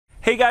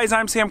Hey guys,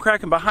 I'm Sam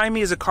Crack, and behind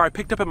me is a car I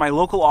picked up at my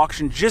local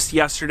auction just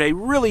yesterday,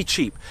 really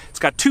cheap. It's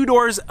got 2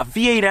 doors, a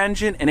V8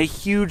 engine, and a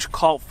huge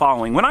cult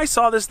following. When I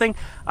saw this thing,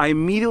 I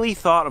immediately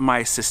thought of my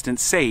assistant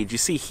Sage. You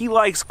see, he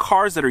likes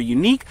cars that are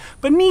unique,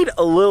 but need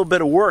a little bit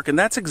of work, and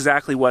that's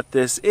exactly what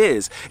this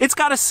is. It's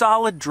got a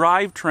solid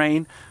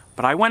drivetrain,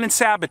 but I went and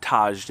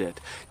sabotaged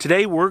it.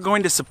 Today we're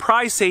going to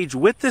surprise Sage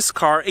with this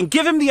car and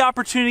give him the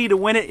opportunity to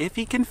win it if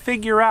he can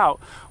figure out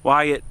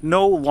why it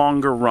no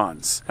longer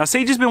runs. Now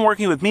Sage has been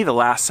working with me the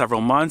last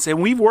several months,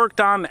 and we've worked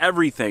on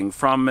everything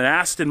from an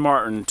Aston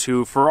Martin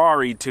to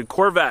Ferrari to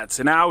Corvettes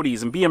and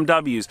Audis and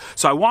BMWs.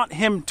 So I want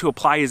him to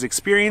apply his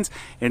experience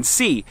and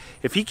see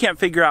if he can't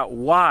figure out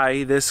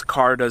why this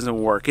car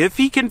doesn't work. If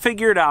he can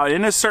figure it out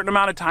in a certain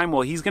amount of time,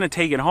 well, he's gonna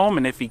take it home,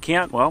 and if he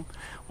can't, well,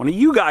 one of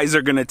you guys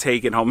are gonna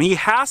take it home. He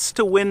has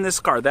to win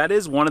this car. That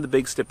is one of the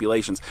big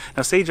stipulations.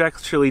 Now, Sage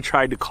actually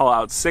tried to call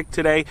out sick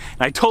today,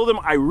 and I told him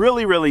I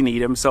really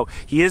need him, so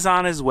he is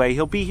on his way.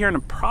 He'll be here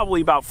in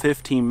probably about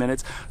 15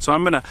 minutes, so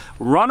I'm gonna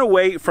run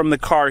away from the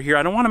car here.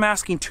 I don't want him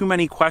asking too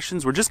many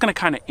questions. We're just gonna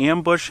kind of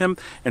ambush him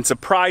and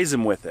surprise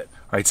him with it.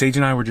 All right, Sage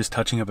and I were just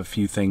touching up a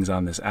few things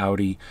on this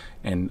Audi,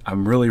 and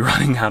I'm really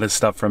running out of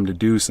stuff for him to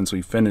do since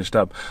we finished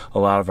up a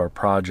lot of our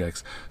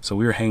projects. So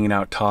we were hanging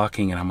out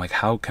talking, and I'm like,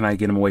 how can I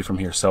get him away from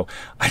here? So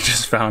I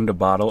just found a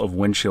bottle of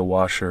windshield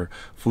washer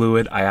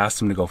fluid. I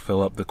asked him to go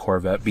fill up the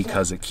Corvette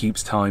because it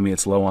keeps telling me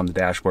it's low on the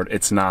dashboard.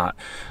 It's not,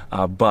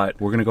 but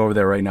we're gonna go over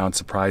there right now and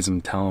surprise him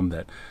and tell him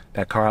that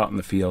that car out in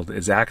the field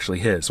is actually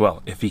his,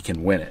 well, if he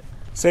can win it.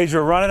 Sage,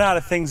 we're running out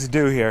of things to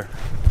do here.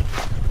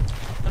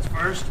 That's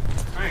first.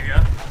 There you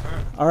go.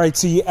 All right,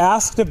 so you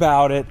asked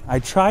about it. I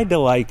tried to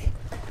like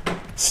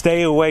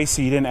stay away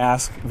so you didn't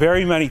ask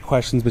very many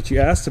questions, but you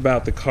asked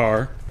about the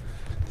car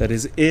that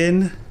is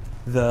in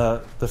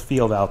the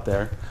field out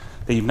there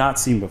that you've not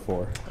seen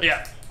before.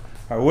 Yeah.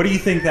 All right, what do you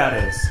think that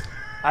is?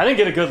 I didn't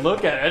get a good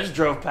look at it. I just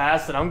drove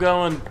past it. I'm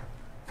going.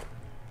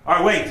 All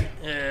right, wait.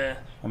 Yeah.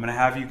 I'm gonna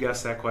have you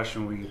guess that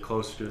question when we get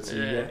closer to it so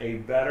you get a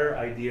better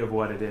idea of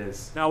what it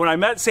is. Now, when I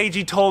met Sage,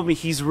 he told me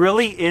he's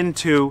really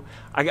into,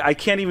 I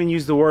can't even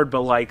use the word,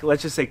 but like,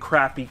 let's just say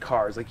crappy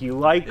cars. Like, you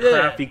like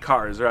crappy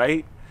cars,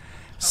 right?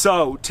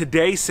 So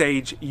today,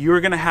 Sage,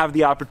 you're gonna have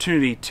the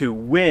opportunity to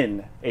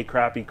win a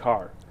crappy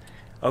car,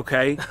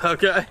 okay?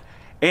 Okay.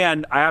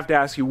 And I have to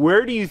ask you,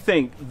 where do you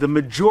think the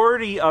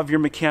majority of your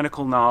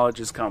mechanical knowledge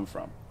has come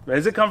from?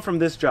 Has it come from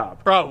this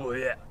job?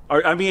 Probably, yeah.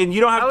 I mean,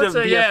 you don't have I would to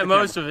say, yeah,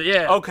 most of it,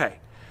 yeah. Okay.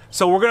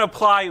 So we're going to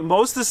apply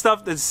most of the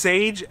stuff that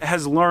Sage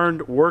has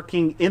learned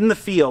working in the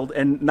field,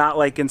 and not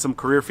like in some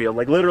career field,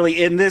 like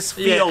literally in this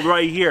field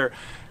right here,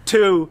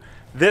 to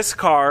this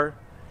car.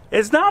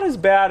 It's not as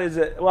bad as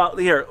it, well,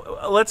 here,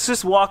 let's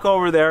just walk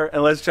over there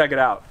and let's check it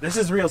out. This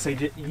is real,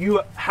 Sage. You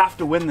have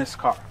to win this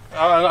car.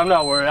 I'm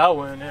not worried. I'll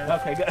win, yeah.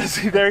 Okay,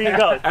 guys, there you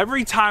go.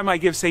 Every time I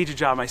give Sage a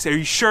job, I say, are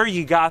you sure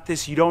you got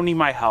this? You don't need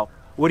my help.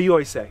 What do you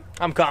always say?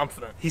 I'm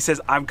confident. He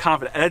says, I'm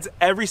confident. And that's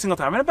every single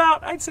time. And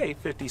about, I'd say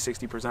 50,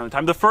 60% of the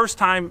time. The first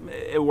time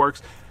it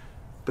works,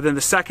 but then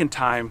the second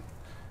time,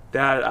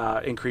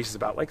 that increases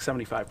about like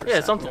 75%. Yeah,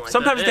 something like that.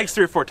 Sometimes it takes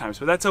 3 or 4 times,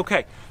 but that's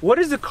okay. What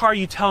is the car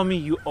you tell me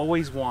you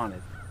always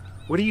wanted?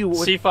 What do you...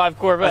 C5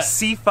 Corvette. A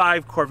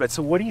C5 Corvette.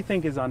 So what do you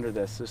think is under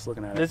this, just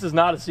looking at it? This is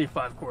not a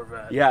C5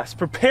 Corvette. Yes.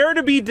 Prepare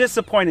to be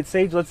disappointed,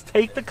 Sage. Let's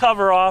take the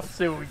cover off. Let's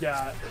see what we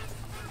got.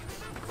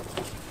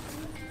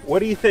 What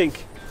do you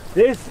think?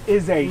 This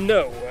is a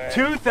no way.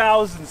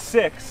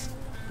 2006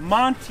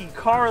 Monte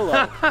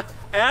Carlo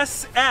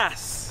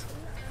SS.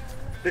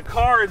 The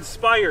car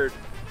inspired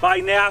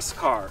by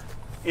NASCAR.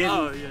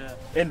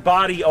 In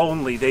body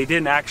only. They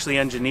didn't actually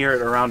engineer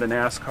it around a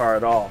NASCAR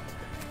at all.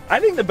 I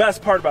think the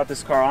best part about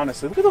this car,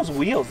 honestly, look at those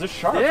wheels. They're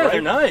sharp, yeah, right?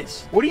 They're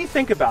nice. What do you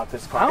think about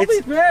this car? I don't think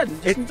it's bad.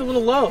 It's a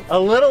little low. A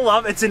little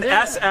low. It's an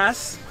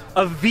SS,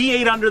 a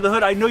V8 under the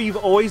hood. I know you've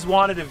always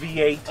wanted a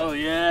V8. Oh,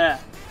 yeah.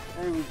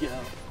 There we go.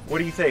 What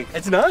do you think?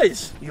 It's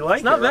nice. You like it,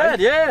 It's not bad,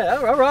 yeah.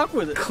 I rock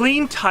with it.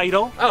 Clean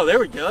title. Oh, there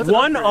we go. That's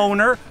one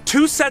owner,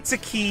 2 sets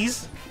of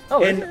keys,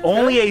 and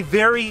only a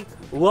very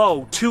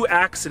low 2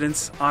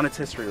 accidents on its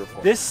history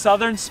report. This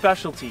Southern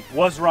Specialty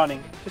was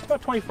running just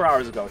about 24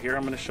 hours ago. Here,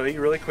 I'm going to show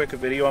you really quick a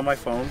video on my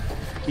phone.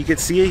 You can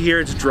see it here.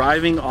 It's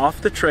driving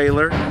off the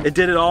trailer. It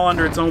did it all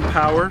under its own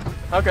power.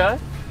 Okay.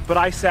 But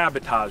I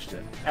sabotaged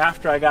it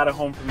after I got it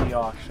home from the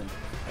auction.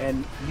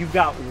 And you've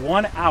got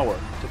 1 hour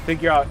to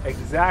figure out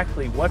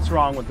exactly what's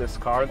wrong with this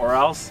car, or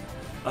else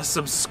a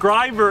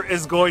subscriber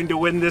is going to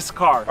win this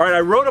car. All right,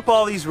 I wrote up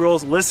all these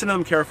rules. Listen to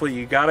them carefully.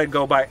 You gotta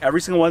go by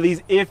every single one of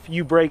these. If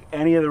you break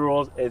any of the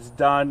rules, it's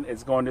done.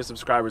 It's going to a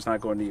subscriber. It's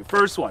not going to you.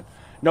 First one,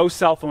 no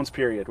cell phones,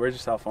 period. Where's your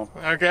cell phone?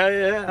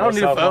 Okay, yeah. I don't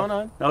need a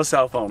phone. No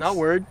cell phones. Not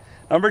worried.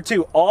 Number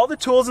 2, all the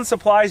tools and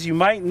supplies you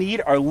might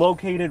need are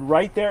located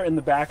right there in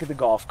the back of the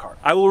golf cart.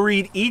 I will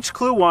read each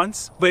clue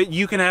once, but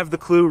you can have the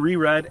clue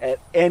reread at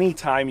any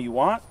time you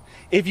want.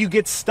 If you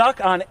get stuck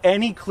on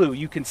any clue,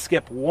 you can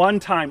skip 1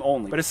 time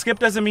only. But a skip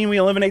doesn't mean we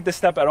eliminate the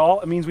step at all.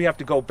 It means we have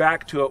to go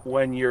back to it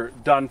when you're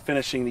done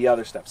finishing the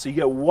other steps. So you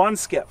get 1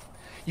 skip.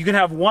 You can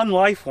have 1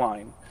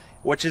 lifeline.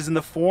 which is in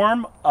the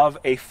form of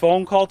a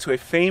phone call to a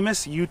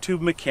famous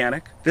YouTube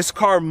mechanic. This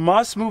car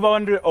must move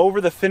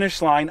over the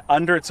finish line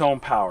under its own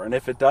power. And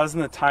if it does in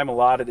the time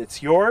allotted,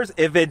 it's yours.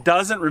 If it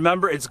doesn't,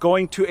 remember, it's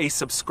going to a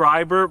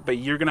subscriber, but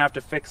you're gonna have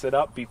to fix it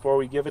up before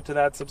we give it to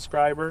that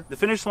subscriber. The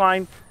finish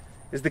line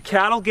is the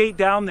cattle gate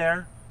down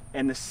there.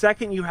 And the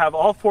second you have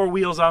all 4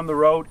 wheels on the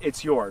road,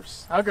 it's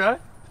yours. Okay.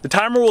 The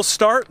timer will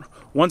start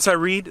once I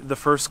read the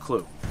first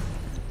clue.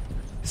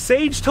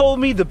 Sage told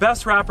me the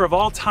best rapper of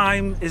all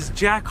time is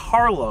Jack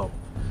Harlow,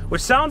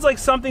 which sounds like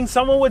something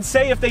someone would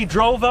say if they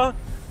drove a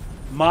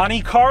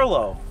Monte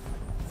Carlo.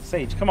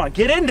 Sage, come on,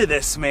 get into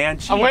this, man.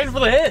 Jeez. I'm waiting for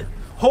the hit.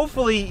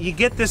 Hopefully you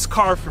get this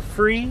car for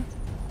free,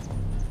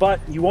 but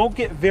you won't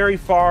get very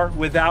far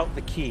without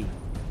the key.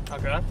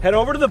 Okay. Head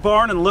over to the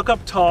barn and look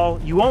up tall.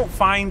 You won't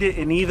find it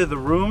in either the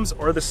rooms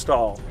or the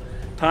stall.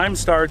 Time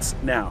starts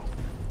now.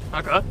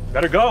 Okay.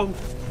 Better go.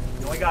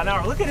 You only got an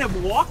hour. Look at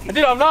him walking.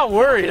 Dude, I'm not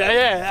worried.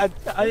 Yeah,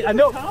 I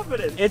know.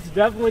 Confident. It's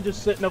definitely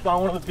just sitting up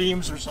on one of the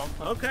beams or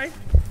something. Okay.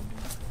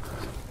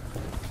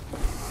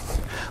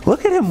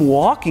 Look at him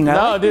walking.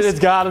 No, dude, it's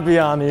got to be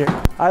on here.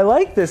 I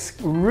like this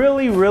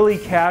really, really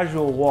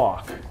casual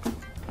walk.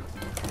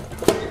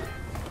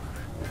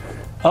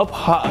 Up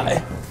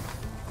high.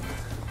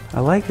 I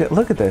like that.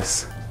 Look at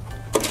this.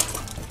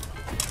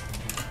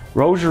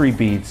 Rosary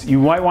beads. You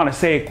might want to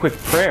say a quick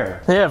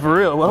prayer. Yeah, for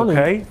real. Well,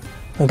 okay.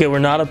 Okay, we're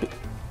not up.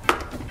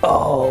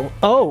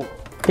 Oh,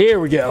 here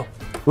we go.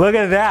 Look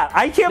at that.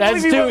 I can't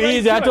believe you That's too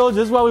easy. I told you,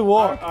 this is why we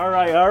walk. All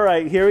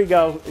right. Here we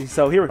go.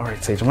 So here we go. All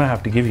right, Sage, I'm going to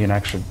have to give you an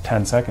extra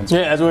 10 seconds.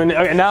 Yeah, that's what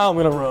okay, now I'm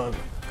going to run.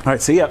 All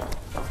right, see ya.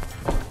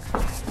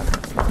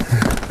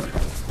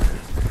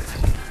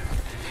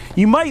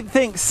 You might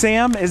think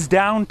Sam is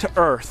down to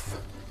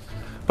earth,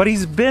 but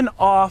he's been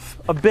off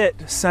a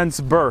bit since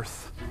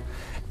birth.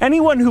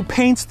 Anyone who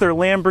paints their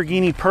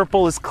Lamborghini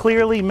purple is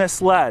clearly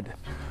misled.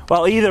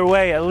 Well, either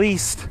way, at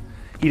least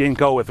he didn't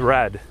go with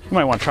red. You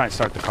might want to try and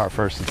start the car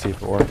first and see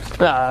if it works.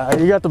 Nah,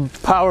 you got the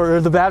power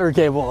or the battery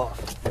cable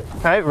off.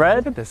 All right, red?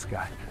 Look at this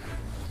guy.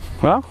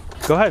 Well,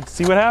 go ahead,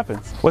 see what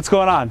happens. What's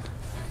going on?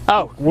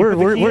 Oh,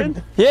 we're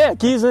yeah,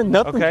 keys in,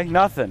 nothing. Okay,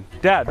 nothing.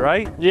 Dead,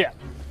 right? Yeah.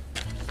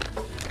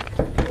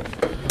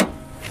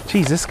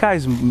 Geez, this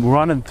guy's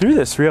running through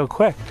this real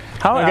quick.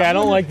 Okay, I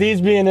don't like these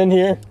being in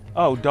here.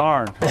 Oh,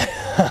 darn.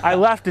 I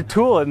left a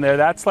tool in there.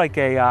 That's like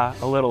a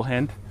little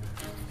hint.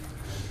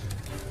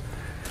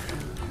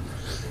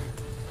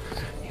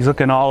 He's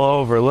looking all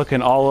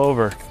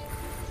over.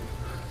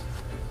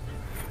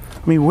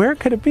 I mean, where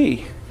could it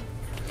be?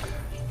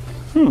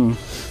 See,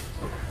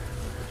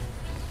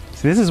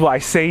 this is why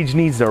Sage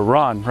needs to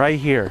run, right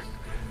here.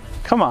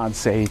 Come on,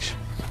 Sage.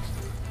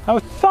 I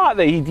thought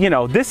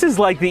that this is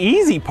like the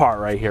easy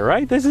part right here,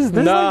 right? This is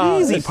like the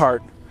easy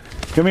part.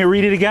 You want me to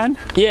read it again?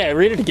 Yeah,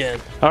 read it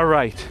again. All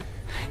right.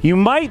 You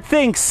might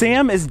think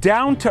Sam is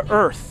down to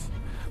earth,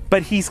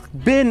 but he's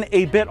been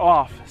a bit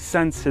off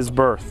since his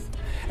birth.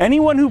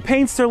 Anyone who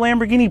paints their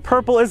Lamborghini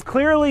purple is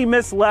clearly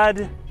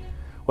misled.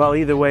 Well,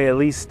 either way, at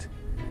least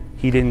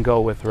he didn't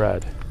go with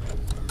red.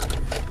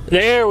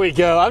 There we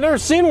go. I've never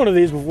seen one of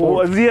these before.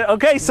 Well, yeah,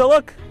 okay, so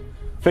look.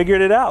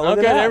 Figured it out. Look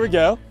okay, at that. there we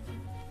go.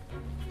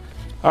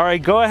 All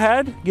right, go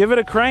ahead. Give it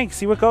a crank.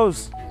 See what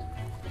goes.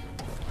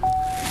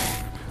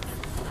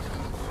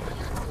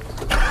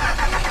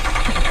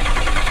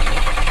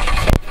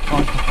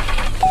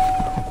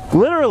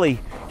 Literally,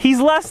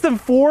 he's less than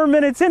 4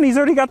 minutes in. He's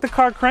already got the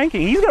car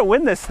cranking. He's gonna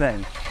win this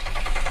thing.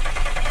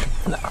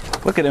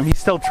 Look at him. He's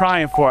still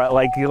trying for it.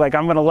 Like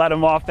I'm gonna let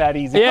him off that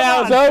easy. Yeah,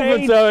 I was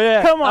hoping so.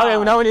 Yeah. Come on. Okay,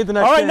 well, now we need the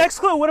next. All right, next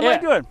clue. What am I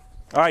doing?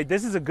 All right,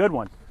 this is a good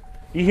one.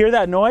 You hear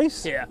that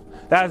noise? Yeah.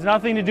 That has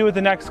nothing to do with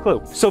the next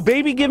clue. So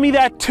baby, give me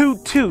that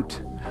toot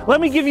toot. Let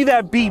me give you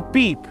that beep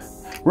beep.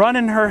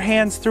 Running her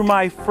hands through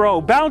my fro,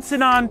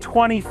 bouncing on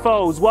 20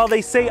 foes. While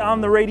they say on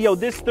the radio,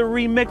 this the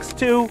remix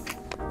to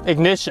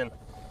Ignition.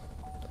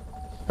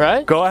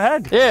 Right? Go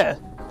ahead. Yeah.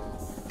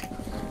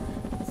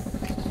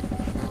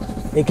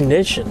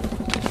 Ignition.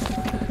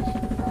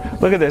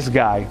 Look at this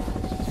guy.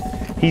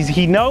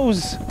 He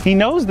knows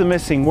the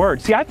missing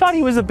word. See, I thought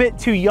he was a bit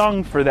too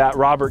young for that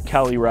Robert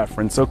Kelly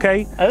reference,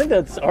 okay? I think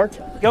that's R.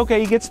 Kelly. Okay,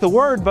 he gets the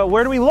word, but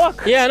where do we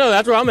look? Yeah, I know,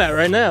 that's where I'm at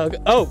right now.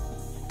 Oh,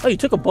 you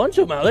took a bunch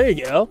of them out. There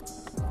you go.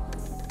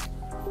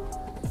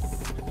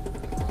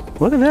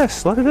 Look at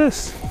this, look at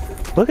this.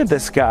 Look at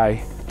this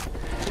guy.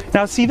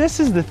 Now, see, this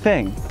is the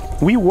thing.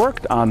 We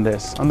worked on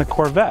this, on the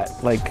Corvette.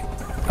 Like,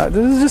 this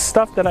is just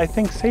stuff that I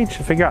think Sage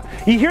should figure out.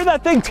 You hear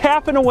that thing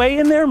tapping away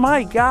in there?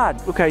 My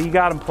God. Okay, you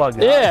got him plugged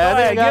in. Yeah,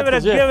 I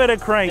think give it a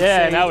crank.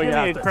 Yeah, Sage. now we give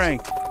got me a this.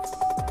 crank.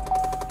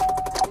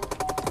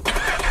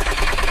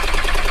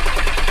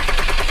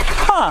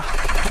 Huh?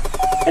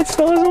 It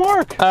still doesn't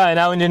work. All right,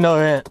 now we need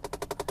another hint.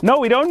 No,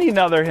 we don't need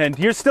another hint.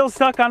 You're still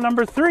stuck on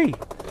number 3.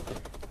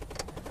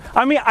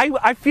 I mean,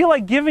 I feel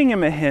like giving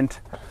him a hint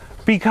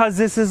because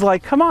this is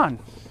like, come on.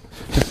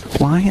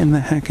 Why in the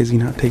heck is he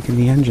not taking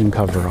the engine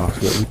cover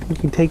off? We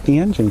can take the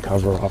engine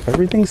cover off.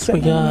 Everything's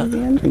sitting on the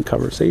engine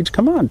cover. Sage,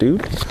 come on,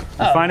 dude.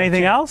 Find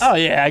anything else? Oh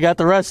yeah, I got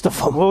the rest of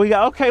them. Well, we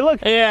got, okay, look.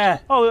 Yeah.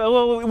 Oh,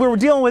 well, we were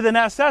dealing with an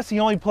SS. He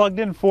only plugged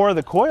in 4 of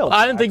the coils.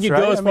 I didn't think you'd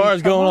go as far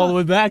as going all the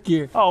way back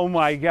here. Oh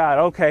my God,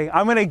 okay.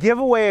 I'm gonna give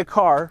away a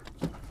car.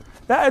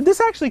 This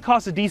actually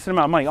costs a decent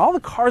amount of money. All the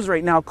cars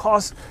right now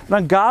cost an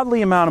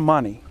ungodly amount of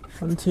money.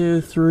 1,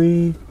 2,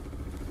 3.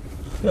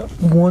 Got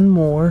one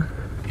more.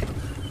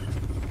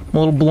 I'm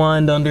a little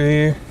blind under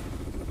here.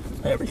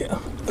 There we go.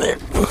 There.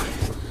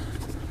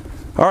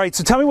 All right,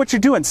 so tell me what you're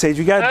doing, Sage.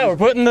 We got.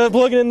 We're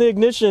plugging in the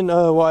ignition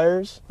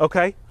wires.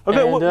 Okay.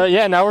 Okay. And,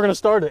 yeah, now we're gonna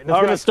start it. It's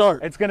gonna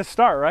start. It's gonna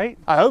start, right?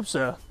 I hope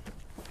so.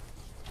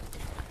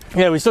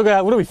 Yeah, we still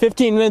got. What are we?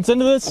 15 minutes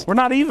into this? We're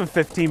not even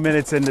 15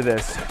 minutes into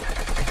this.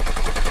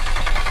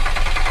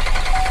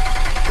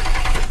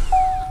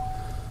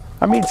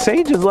 I mean,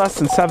 Sage is less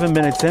than 7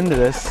 minutes into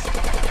this,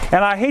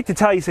 and I hate to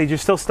tell you, Sage, you're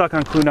still stuck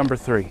on clue number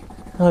 3.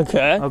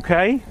 Okay.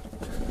 Okay.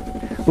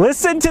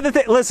 Listen to the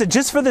thing. Listen,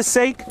 just for the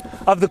sake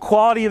of the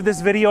quality of this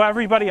video,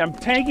 everybody, I'm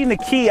taking the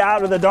key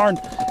out of the darn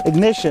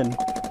ignition.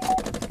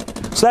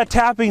 So that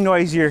tapping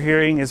noise you're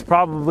hearing is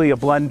probably a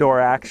blend door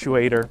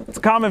actuator. It's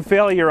a common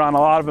failure on a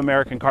lot of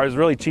American cars. It's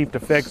really cheap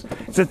to fix.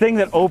 It's a thing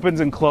that opens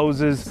and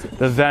closes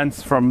the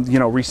vents from, you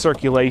know,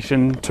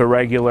 recirculation to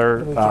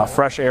regular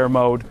fresh air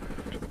mode.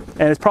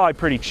 And it's probably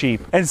pretty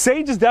cheap. And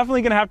Sage is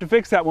definitely gonna have to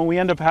fix that when we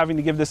end up having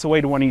to give this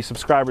away to one of you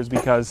subscribers,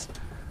 because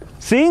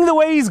seeing the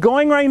way he's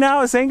going right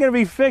now, this ain't gonna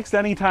be fixed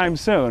anytime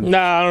soon.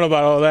 Nah, I don't know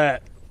about all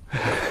that.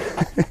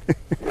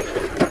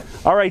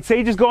 All right,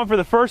 Sage is going for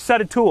the first set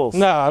of tools.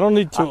 No, I don't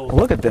need tools.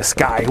 Look at this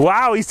guy.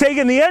 Wow, he's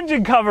taking the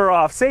engine cover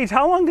off. Sage,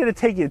 how long did it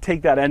take you to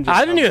take that engine cover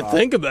off? I didn't even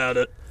think about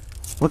it.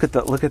 Look at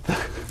the, look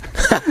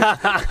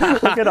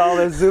at all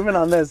this, zoom in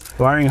on this.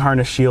 Wiring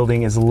harness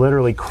shielding is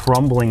literally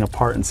crumbling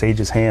apart in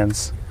Sage's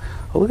hands.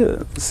 Oh, look at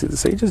it.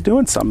 Sage is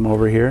doing something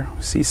over here.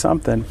 See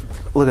something.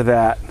 Look at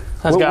that.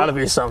 That's got to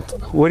be something.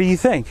 What do you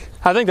think?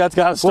 I think that's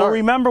got to start. Well,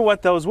 remember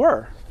what those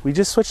were. We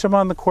just switched them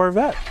on the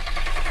Corvette.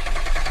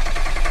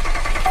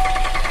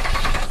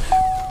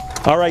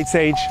 All right,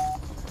 Sage.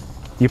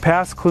 You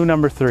passed clue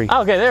number 3.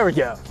 Okay, there we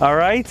go. All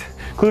right.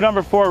 Clue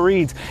number 4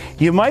 reads,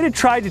 you might have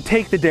tried to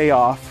take the day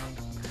off,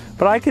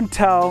 but I can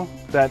tell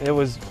that it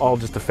was all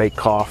just a fake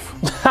cough.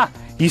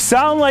 You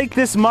sound like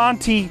this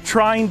Monte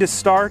trying to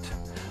start,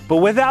 but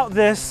without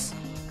this,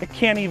 it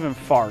can't even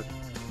fart.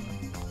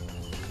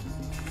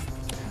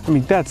 I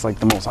mean, that's like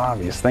the most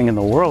obvious thing in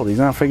the world. He's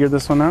not figured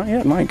this one out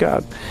yet? My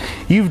God.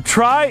 You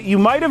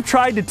might have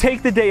tried to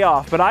take the day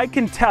off, but I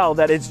can tell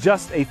that it's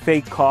just a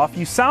fake cough.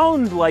 You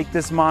sound like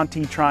this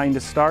Monte trying to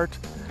start,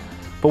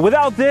 but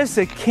without this,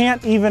 it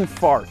can't even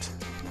fart.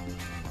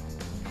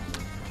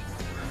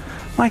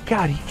 My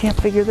God, you can't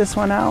figure this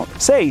one out.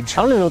 Sage.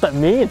 I don't even know what that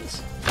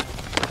means.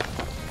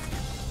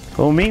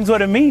 Well, it means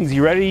what it means.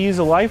 You ready to use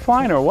a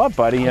lifeline or what,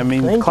 buddy? I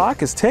mean, the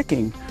clock is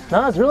ticking.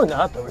 No, it's really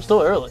not, though. We're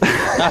still early.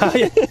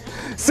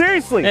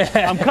 Seriously,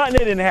 I'm cutting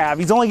it in half.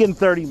 He's only getting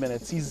 30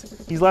 minutes.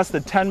 He's less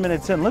than 10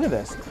 minutes in. Look at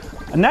this.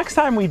 Next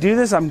time we do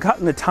this, I'm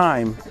cutting the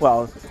time.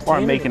 Well, or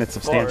I'm making it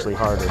substantially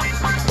harder.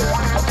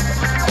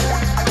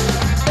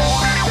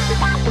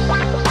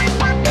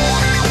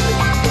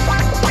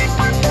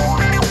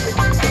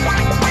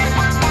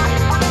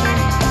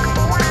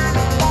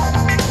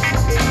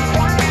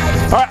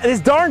 All right,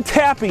 this darn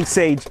tapping,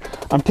 Sage.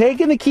 I'm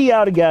taking the key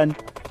out again.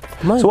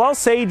 So while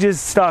Sage is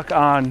stuck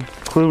on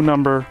clue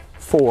number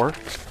 4,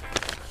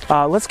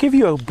 let's give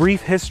you a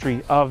brief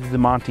history of the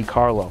Monte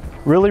Carlo.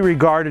 Really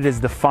regarded as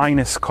the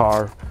finest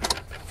car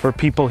for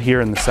people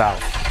here in the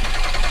South.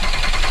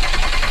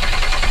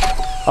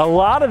 A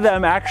lot of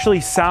them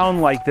actually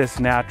sound like this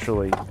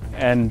naturally,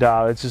 and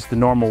it's just the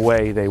normal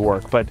way they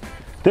work. But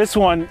this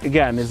one,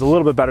 again, is a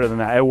little bit better than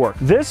that. It worked.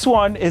 This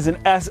one is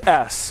an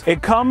SS.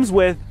 It comes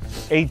with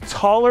a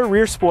taller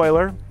rear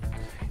spoiler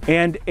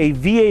and a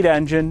V8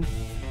 engine.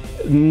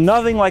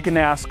 Nothing like a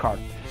NASCAR.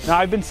 Now,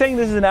 I've been saying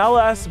this is an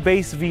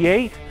LS-based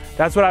V8.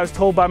 That's what I was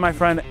told by my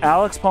friend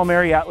Alex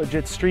Palmieri at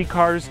Legit Street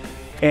Cars,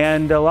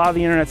 and a lot of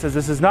the internet says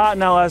this is not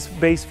an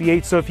LS-based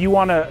V8, so if you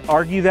want to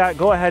argue that,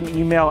 go ahead and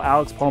email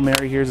Alex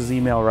Palmieri. Here's his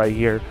email right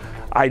here.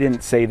 I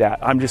didn't say that.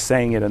 I'm just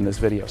saying it in this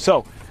video.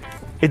 So,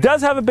 it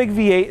does have a big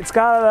V8. It's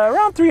got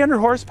around 300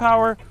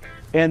 horsepower,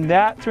 and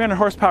that 300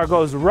 horsepower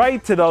goes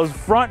right to those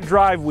front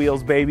drive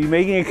wheels, baby,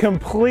 making it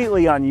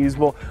completely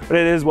unusable, but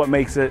it is what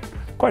makes it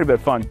quite a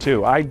bit fun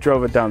too. I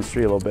drove it down the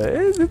street a little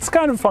bit. It's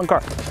kind of a fun car.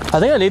 I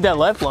think I need that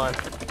lifeline.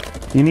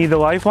 You need the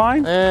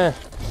lifeline?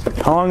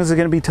 How long is it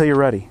gonna be till you're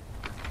ready?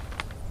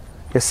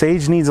 Yeah,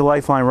 Sage needs a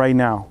lifeline right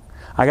now.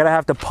 I gotta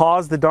have to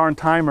pause the darn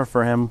timer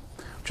for him,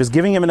 just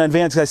giving him an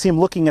advance because I see him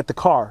looking at the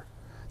car.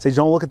 Sage,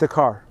 don't look at the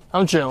car.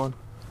 I'm chilling.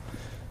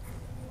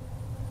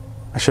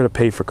 I should have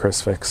paid for Chris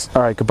Fix.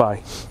 All right,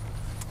 goodbye.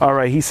 All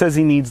right, he says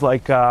he needs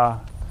like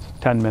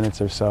 10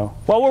 minutes or so.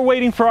 While we're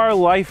waiting for our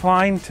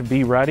lifeline to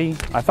be ready,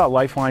 I thought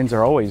lifelines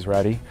are always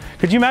ready.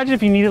 Could you imagine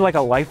if you needed like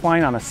a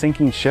lifeline on a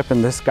sinking ship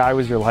and this guy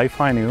was your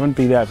lifeline? It wouldn't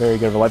be that very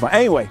good of a lifeline.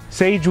 Anyway,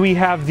 Sage, we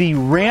have the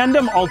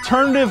random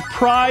alternative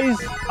prize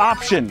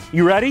option.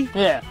 You ready?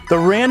 Yeah. The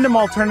random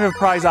alternative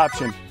prize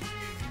option.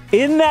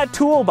 In that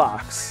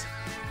toolbox,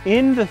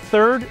 in the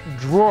third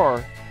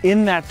drawer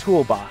in that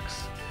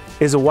toolbox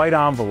is a white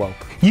envelope.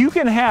 You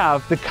can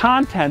have the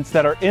contents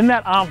that are in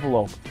that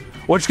envelope,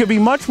 which could be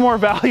much more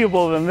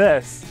valuable than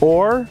this.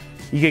 Or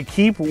you could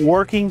keep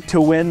working to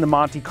win the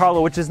Monte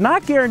Carlo, which is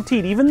not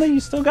guaranteed, even though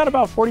you still got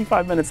about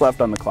 45 minutes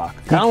left on the clock.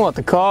 I don't want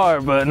the car,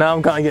 but now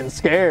I'm kind of getting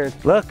scared.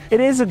 Look, it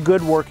is a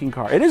good working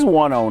car. It is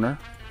one owner.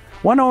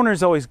 One owner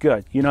is always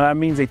good. You know, that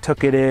means they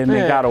took it in,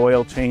 they got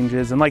oil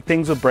changes, and like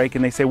things would break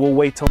and they say, we'll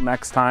wait till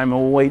next time,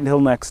 and we'll wait until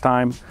next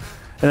time.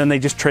 And then they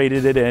just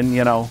traded it in,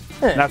 you know.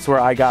 And that's where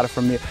I got it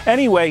from you.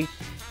 Anyway,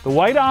 the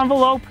white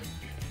envelope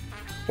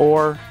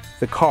or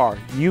the car.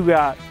 You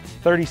got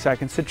 30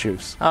 seconds to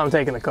choose. I'm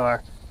taking the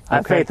car. I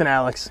have faith in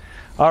Alex.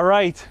 All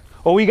right.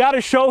 Well, we got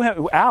to show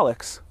him.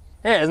 Alex.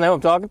 Yeah, isn't that who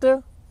I'm talking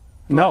to?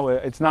 No,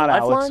 it's not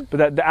Alex.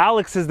 But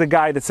Alex is the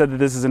guy that said that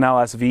this is an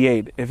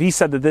LSV8. If he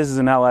said that this is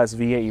an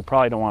LSV8, you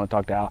probably don't want to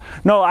talk to Alex.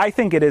 No, I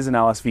think it is an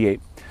LSV8.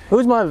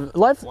 Who's my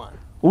lifeline?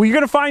 Well, you're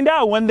going to find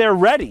out when they're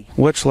ready.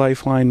 Which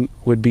lifeline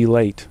would be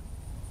late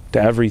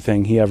to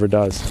everything he ever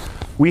does?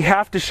 We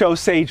have to show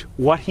Sage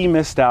what he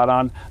missed out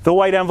on. The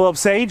white envelope.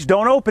 Sage,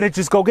 don't open it.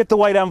 Just go get the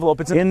white envelope.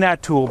 It's in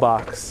that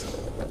toolbox.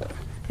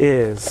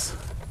 Is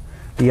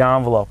the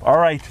envelope. All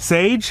right,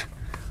 Sage,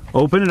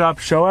 open it up.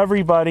 Show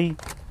everybody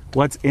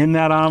what's in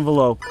that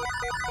envelope.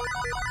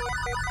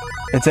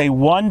 It's a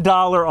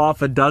 $1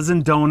 off a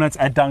dozen donuts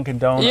at Dunkin'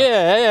 Donuts.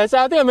 Yeah, I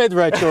think I made the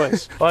right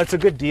choice. Well, it's a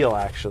good deal,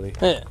 actually.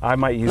 Yeah. I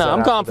might use that. No,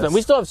 I'm confident.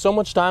 We still have so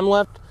much time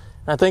left.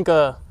 I think...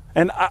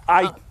 And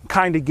I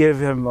kind of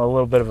give him a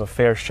little bit of a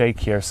fair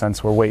shake here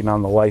since we're waiting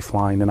on the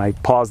lifeline, and I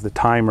paused the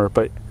timer,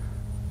 but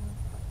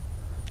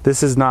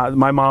this is not...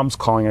 My mom's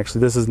calling,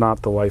 actually. This is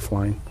not the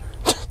lifeline.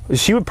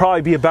 She would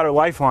probably be a better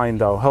lifeline,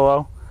 though.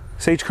 Hello?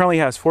 Sage currently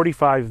has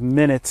 45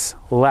 minutes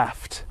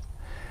left.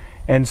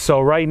 And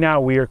so right now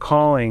we are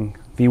calling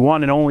the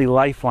one and only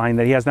lifeline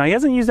that he has. Now, he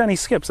hasn't used any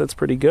skips. That's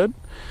pretty good.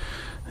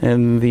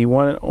 And the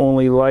one and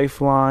only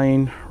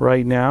lifeline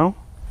right now.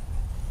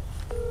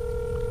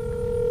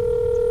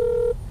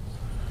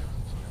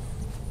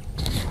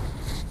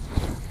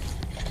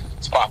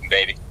 It's poppin',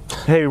 baby.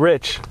 Hey,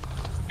 Rich.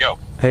 Yo.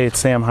 Hey, it's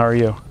Sam. How are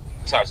you?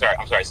 I'm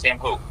sorry. Sam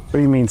who? What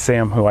do you mean,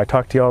 Sam who? I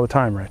talk to you all the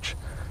time, Rich.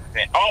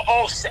 Okay.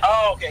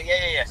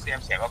 Yeah. Sam.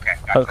 Okay.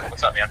 Gotcha. Okay.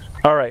 What's up, man?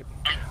 All right.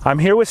 I'm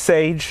here with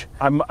Sage.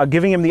 I'm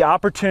giving him the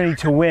opportunity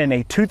to win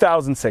a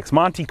 2006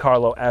 Monte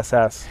Carlo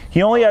SS.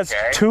 He only has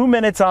 2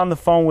 minutes on the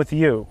phone with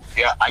you.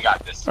 Yeah, I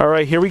got this. All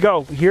right, here we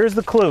go. Here's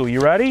the clue.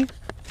 You ready?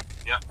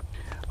 Yeah.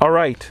 All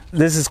right.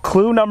 This is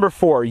clue number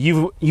 4.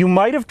 You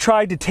might have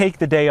tried to take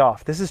the day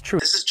off. This is true.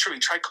 This is true. He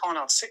tried calling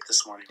out sick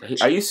this morning.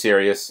 Are you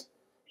serious?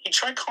 He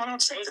tried calling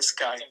out sick, this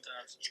guy.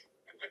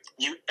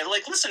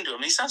 Listen to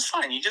him. He sounds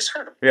fine. You just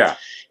heard him. Yeah.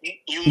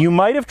 You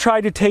might have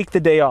tried to take the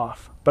day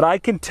off, but I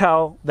can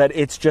tell that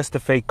it's just a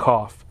fake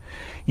cough.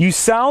 You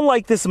sound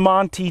like this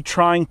Monte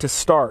trying to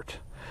start,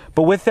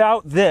 but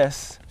without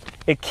this,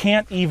 it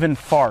can't even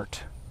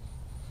fart.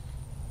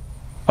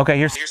 Okay,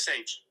 here's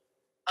Sage.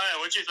 Hi,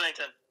 what you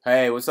thinking?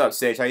 Hey, what's up,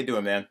 Sage? How you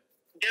doing, man?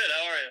 Good,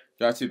 how are you?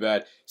 Not too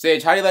bad.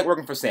 Sage, how do you like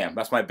working for Sam?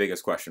 That's my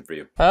biggest question for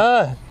you.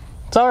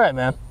 It's all right,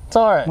 man. It's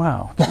all right.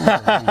 Wow. No.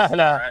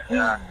 Right,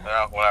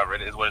 yeah. Whatever.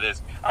 It is what it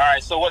is. All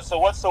right. So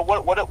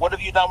what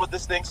have you done with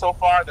this thing so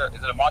far?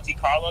 Is it a Monte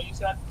Carlo? You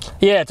said?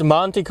 Yeah, it's a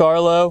Monte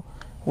Carlo.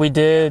 We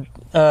did.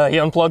 He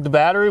unplugged the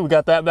battery. We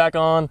got that back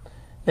on.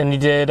 Then he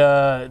did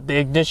the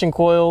ignition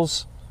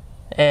coils,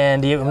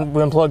 and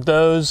we unplugged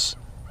those.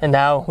 And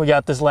now we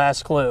got this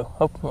last clue.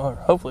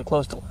 Hopefully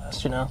close to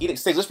last. You know.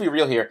 Sage, let's be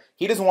real here.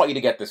 He doesn't want you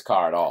to get this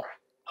car at all.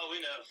 Oh, we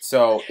know.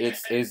 So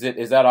is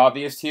that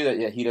obvious to you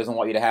that he doesn't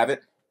want you to have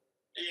it?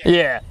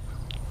 Yeah.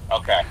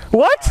 Okay.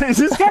 What? Is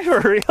this guy for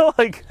real?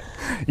 Like,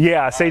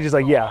 yeah, Sage is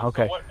like, yeah,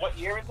 okay. So what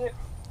year is it?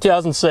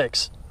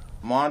 2006.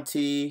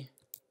 Monte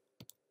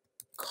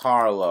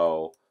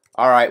Carlo.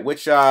 All right.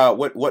 Which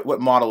what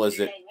model is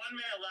it? You got 1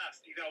 minute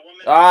left. You got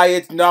 1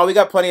 minute. No, we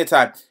got plenty of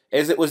time.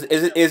 Is it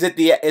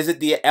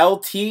the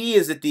LT?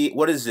 Is it the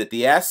what is it?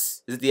 The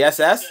S? Is it the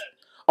SS?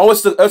 Oh,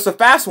 it's the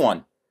fast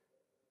one.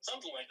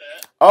 Something like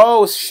that.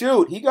 Oh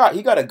shoot, he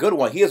got a good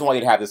one. He doesn't want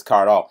you to have this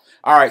car at all.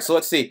 All right, so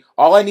let's see.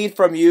 All I need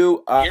from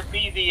you. Give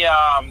me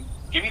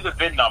the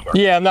VIN number.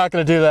 Yeah, I'm not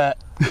gonna do that.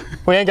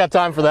 We ain't got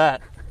time for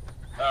that.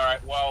 All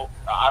right. Well,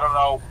 I don't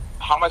know.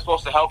 How am I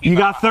supposed to help you? You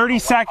got 30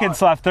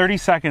 seconds left. 30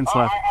 seconds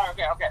left.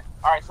 Okay.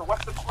 All right. So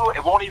what's the clue?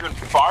 It won't even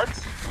fart.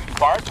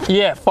 Fart?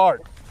 Yeah,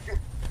 fart.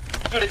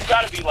 Dude, it's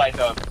got to be like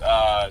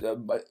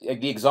the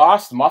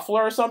exhaust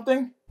muffler or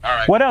something. All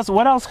right. What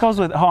else goes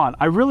with? Hold on.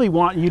 I really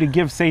want you to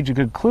give Sage a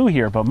good clue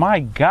here, but my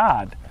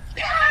God,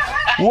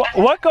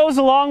 what goes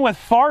along with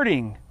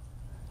farting?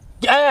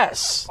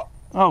 Gas.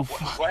 Oh.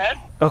 Go ahead.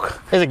 Okay.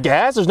 Is it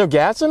gas? There's no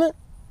gas in it?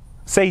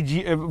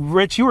 Sage,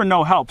 Rich, you were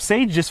no help.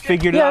 Sage just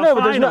figured it out. No,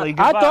 but Finally.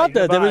 I thought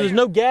that goodbye. there was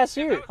no gas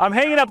here. I'm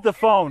hanging up the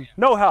phone.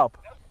 No help.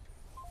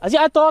 I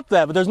thought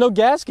that, but there's no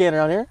gas scanner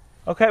on here.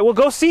 Okay, well,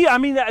 go see. I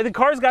mean, the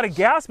car's got a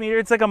gas meter.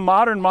 It's like a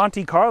modern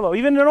Monte Carlo.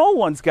 Even an old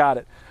one's got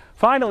it.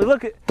 Finally,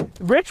 look,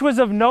 Rich was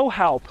of no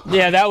help.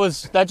 Yeah,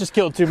 that just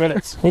killed 2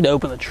 minutes. Need to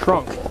open the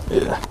trunk.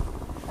 Yeah.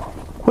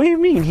 What do you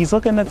mean? He's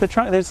looking at the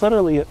trunk. There's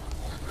literally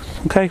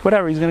okay,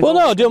 whatever. He's gonna. Well,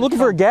 no, dude, I'm looking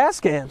for a gas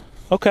can.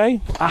 Okay.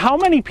 How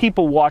many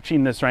people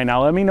watching this right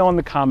now? Let me know in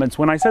the comments.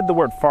 When I said the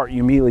word fart,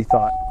 you immediately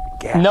thought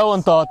gas. No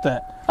one thought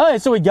that. All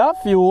right, so we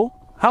got fuel.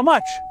 How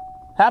much?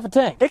 Half a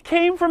tank. It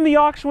came from the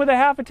auction with a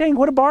half a tank.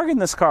 What a bargain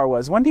this car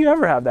was. When do you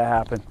ever have that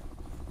happen?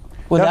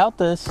 Without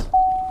this.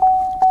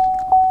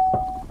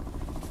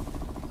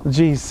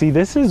 Geez, see,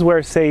 this is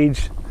where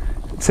Sage's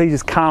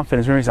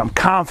confidence. Remember, I'm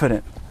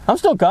confident. I'm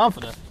still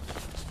confident.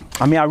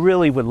 I mean, I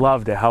really would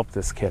love to help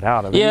this kid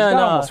out. I mean, Yeah, he's got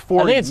no. almost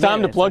 40 I think it's time to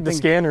minutes. plug the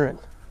scanner in.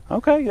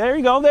 Okay, there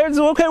you go. There's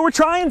okay. We're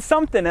trying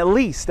something at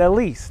least.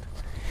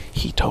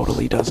 He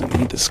totally doesn't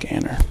need the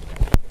scanner.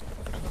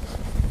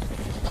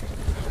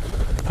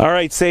 All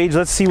right, Sage.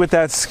 Let's see what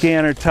that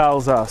scanner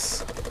tells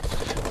us.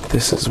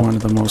 This is one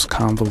of the most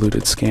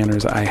convoluted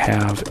scanners I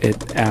have.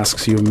 It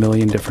asks you a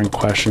million different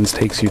questions,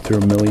 takes you through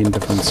a million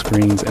different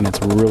screens, and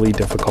it's really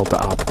difficult to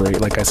operate.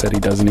 Like I said,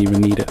 he doesn't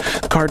even need it.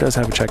 The car does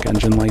have a check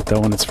engine light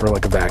though, and it's for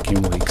like a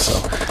vacuum leak,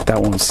 so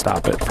that won't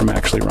stop it from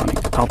actually running.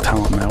 I'll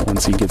tell him that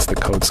once he gets the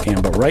code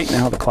scan, but right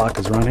now the clock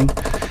is running,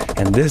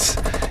 and this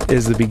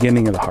is the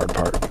beginning of the hard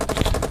part.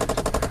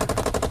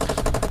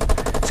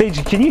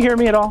 Sage, can you hear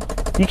me at all?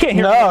 You can't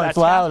hear me. No, it's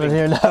loud in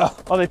here now.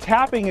 Oh, the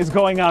tapping is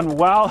going on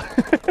while...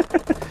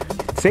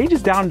 Sage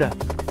is down to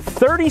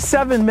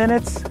 37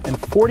 minutes and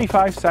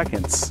 45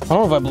 seconds. I don't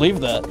know if I believe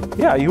that.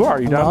 Yeah, you are.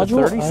 You're down to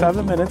Module?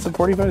 37 minutes and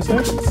 45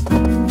 seconds.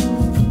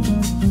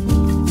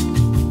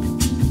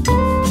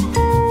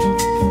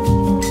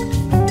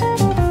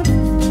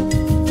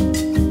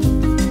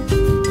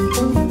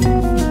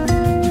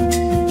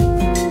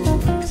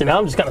 See, now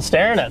I'm just kind of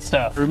staring at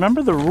stuff.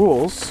 Remember the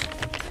rules.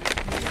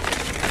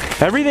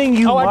 Everything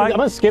you I'm going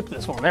to skip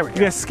this one. There we go. You're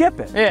going to skip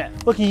it? Yeah.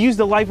 Look, you used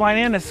the lifeline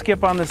and a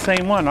skip on the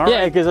same one. All right.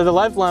 Yeah, because the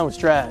lifeline was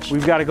trash.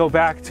 We've got to go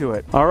back to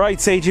it. All right,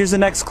 Sage, here's the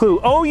next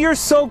clue. Oh, you're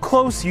so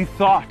close. You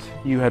thought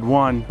you had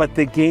won, but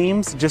the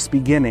game's just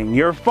beginning.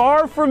 You're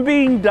far from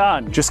being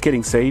done. Just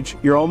kidding, Sage.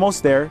 You're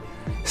almost there.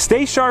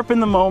 Stay sharp in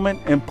the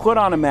moment and put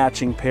on a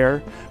matching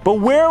pair. But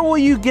where will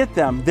you get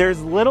them?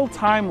 There's little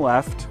time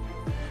left.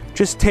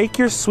 Just take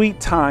your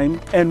sweet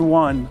time and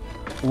one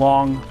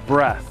long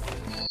breath.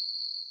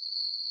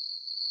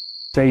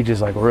 Sage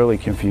is like really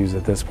confused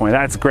at this point.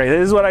 That's great.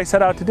 This is what I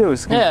set out to do.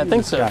 Yeah, I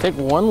think so. Take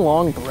one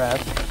long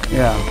breath.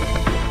 Yeah.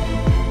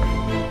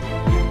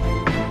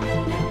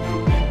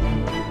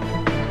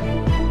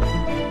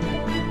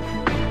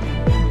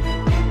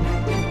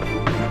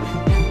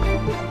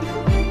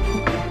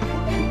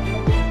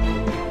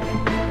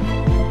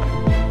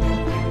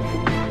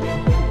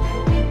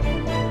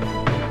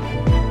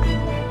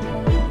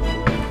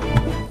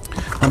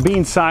 I'm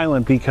being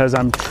silent because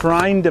I'm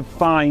trying to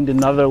find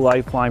another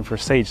lifeline for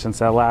Sage since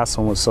that last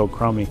one was so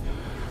crummy.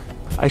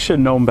 I should have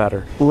known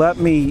better. Let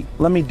me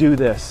do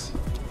this.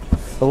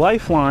 The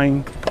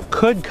lifeline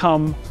could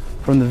come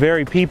from the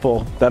very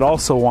people that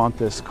also want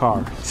this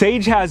car.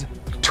 Sage has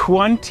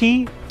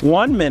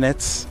 21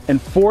 minutes and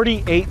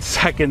 48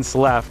 seconds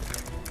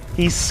left.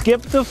 He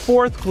skipped the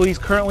fourth clue. He's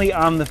currently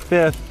on the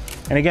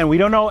fifth. And again, we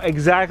don't know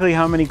exactly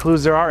how many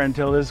clues there are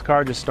until this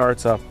car just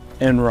starts up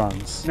and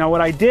runs. Now what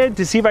I did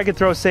to see if I could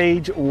throw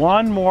Sage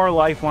one more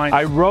lifeline,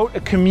 I wrote a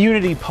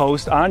community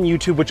post on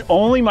YouTube, which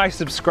only my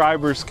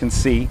subscribers can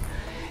see.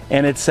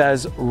 And it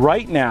says,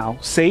 right now,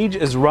 Sage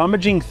is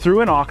rummaging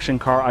through an auction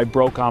car I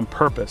broke on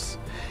purpose.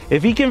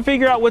 If he can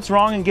figure out what's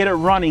wrong and get it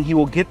running, he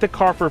will get the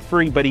car for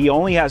free, but he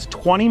only has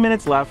 20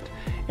 minutes left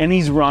and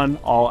he's run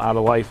all out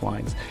of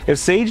lifelines. If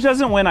Sage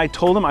doesn't win, I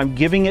told him I'm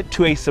giving it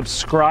to a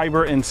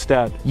subscriber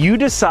instead. You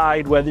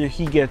decide whether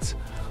he gets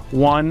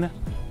one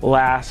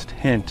last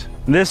hint.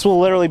 This will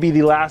literally be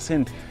the last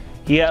hint.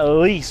 He at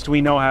least, we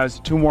know,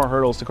 has 2 more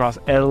hurdles to cross,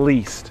 at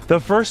least. The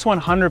first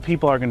 100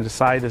 people are gonna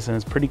decide this, and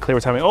it's pretty clear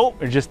what's happening. Oh,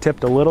 it just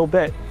tipped a little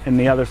bit in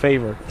the other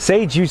favor.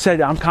 Sage, you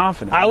said I'm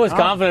confident. I was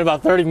confident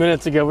about 30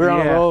 minutes ago. We were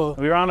on a roll.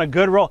 We were on a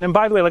good roll. And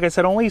by the way, like I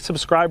said, only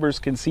subscribers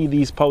can see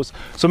these posts,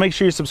 so make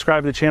sure you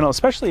subscribe to the channel,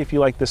 especially if you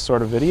like this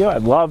sort of video.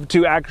 I'd love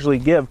to actually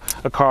give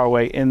a car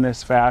away in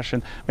this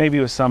fashion, maybe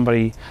with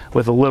somebody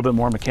with a little bit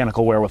more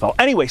mechanical wherewithal.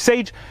 Anyway,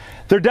 Sage,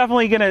 they're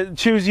definitely gonna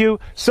choose you.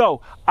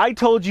 So I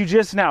told you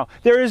just now,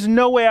 there is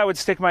no way I would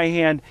stick my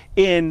hand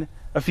in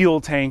a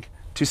fuel tank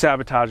to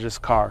sabotage this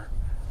car.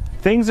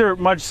 Things are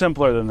much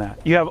simpler than that.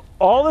 You have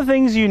all the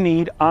things you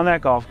need on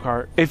that golf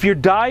cart. If you're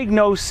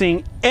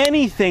diagnosing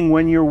anything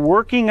when you're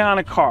working on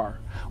a car,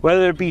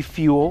 whether it be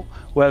fuel,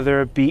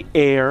 whether it be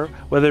air,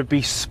 whether it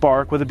be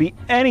spark, whether it be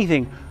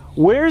anything,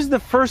 where's the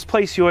first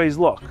place you always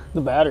look?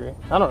 The battery.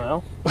 I don't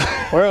know.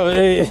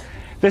 Where?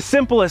 The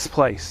simplest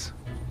place.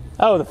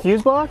 Oh, the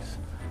fuse box?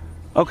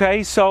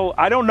 Okay, so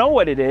I don't know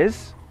what it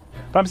is,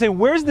 But I'm saying,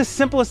 where's the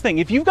simplest thing?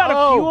 If you've got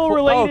a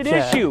fuel-related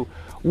issue,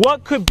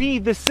 what could be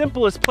the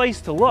simplest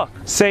place to look?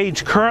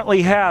 Sage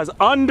currently has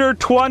under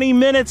 20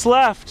 minutes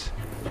left.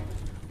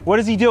 What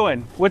is he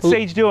doing? What's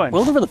Sage doing? We're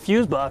looking for the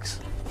fuse box.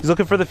 He's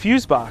looking for the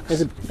fuse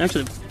box.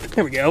 Actually,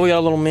 here we go. We got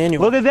a little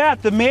manual. Look at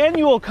that. The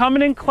manual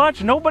coming in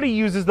clutch. Nobody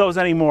uses those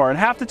anymore. And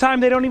half the time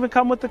they don't even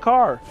come with the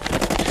car.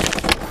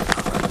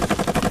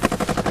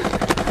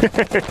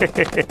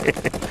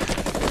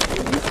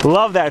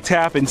 Love that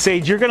tapping.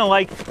 Sage, you're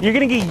gonna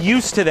get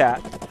used to that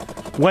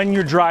when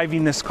you're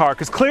driving this car,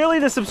 because clearly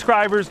the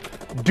subscribers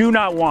do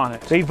not want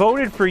it. They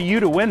voted for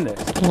you to win this.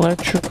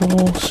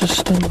 Electrical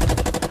system.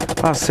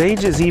 Wow,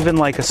 Sage is even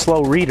like a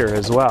slow reader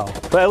as well.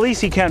 But at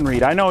least he can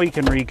read. I know he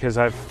can read because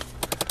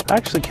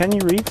Actually, can you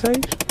read,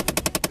 Sage?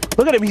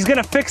 Look at him, he's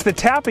gonna fix the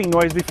tapping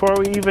noise before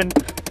we even...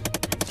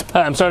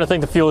 I'm starting to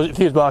think the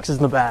fuse box is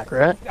in the back,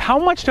 right? How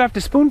much do I have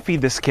to spoon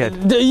feed this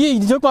kid? You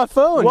took my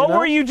phone. What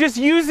were you just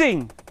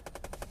using?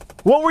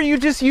 What were you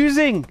just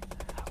using?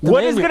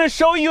 What is gonna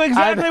show you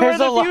exactly where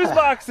the fuse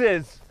box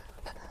is?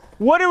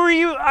 What were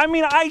you? I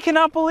mean, I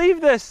cannot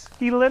believe this.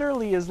 He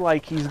literally is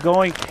like, he's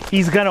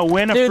gonna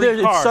win a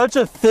free car. It's such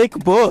a thick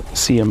book.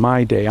 See, in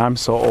my day, I'm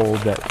so old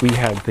that we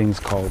had things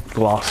called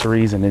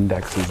glossaries and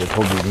indexes that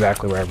told you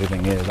exactly where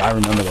everything is. I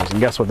remember those.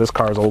 And guess what? This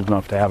car is old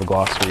enough to have a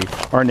glossary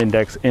or an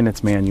index in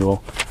its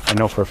manual. I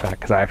know for a fact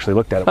because I actually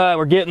looked at it. All right,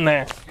 we're getting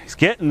there. He's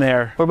getting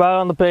there. We're about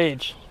on the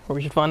page where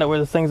we should find out where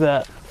this thing's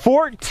at.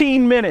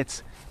 14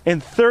 minutes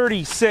and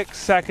 36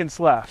 seconds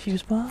left.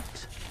 Fuse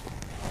box.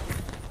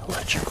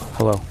 Electrical.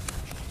 Hello.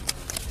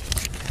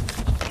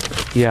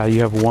 Yeah,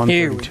 you have one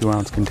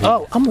 32-ounce container.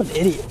 Oh, I'm an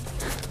idiot.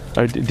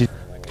 Did you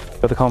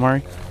about the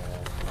calamari?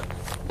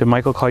 Did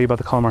Michael call you about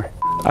the calamari?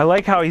 I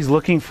like how he's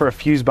looking for a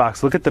fuse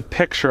box. Look at the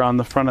picture on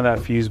the front of that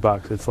fuse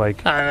box. It's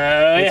like,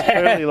 it's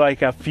clearly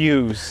like a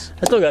fuse.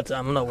 I still got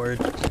time, I'm not worried.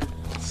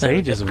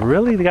 Sage has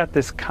really got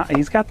this,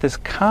 he's got this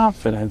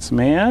confidence,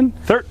 man.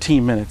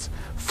 13 minutes,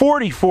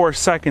 44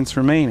 seconds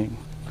remaining.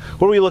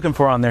 What are we looking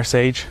for on there,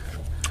 Sage?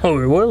 Oh,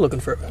 we're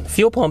looking for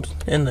fuel pumps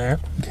in there.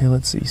 Okay,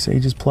 let's see.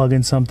 Sage is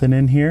plugging something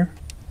in here.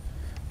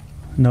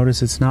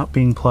 Notice it's not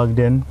being plugged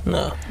in.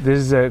 No. This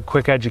is a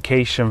quick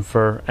education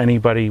for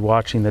anybody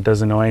watching that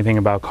doesn't know anything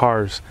about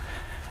cars.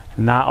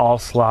 Not all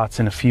slots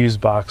in a fuse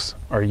box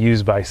are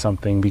used by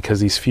something, because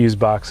these fuse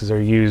boxes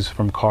are used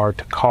from car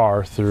to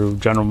car through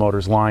General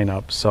Motors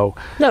lineup. So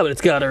no, but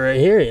it's got it right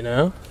here, you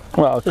know.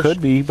 Well, it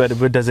could be, but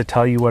does it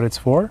tell you what it's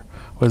for?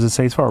 What does it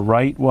say it's for?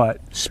 Right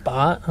what?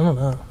 Spot? I don't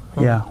know.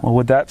 Yeah, well,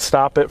 would that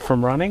stop it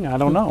from running? I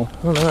don't know.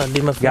 I don't know. I'd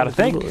be my gotta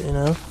think. Google, you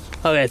know.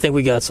 Okay, I think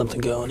we got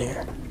something going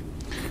here.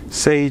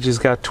 Sage has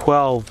got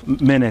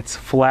 12 minutes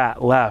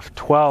flat left.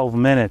 12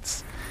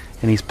 minutes.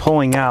 And he's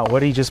pulling out. What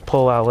did he just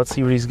pull out? Let's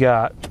see what he's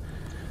got.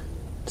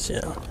 So,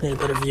 I need a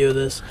better view of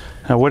this.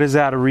 Now, what is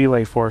that a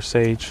relay for,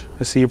 Sage?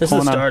 I see you're pulling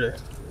this is a starter.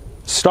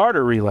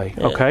 Starter relay,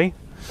 yeah. Okay.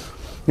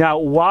 Now,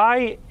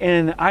 why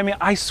I mean,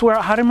 I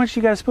swear, how much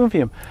you guys spoon feed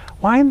him?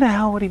 Why in the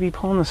hell would he be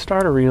pulling the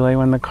starter relay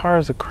when the car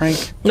is a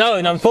crank? No,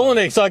 and I'm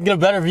pulling it so I can get a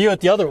better view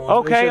at the other one.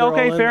 Okay,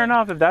 okay, fair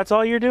enough. If that's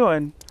all you're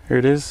doing. Here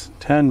it is.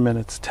 10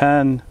 minutes.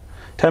 10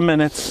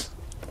 minutes.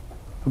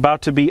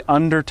 About to be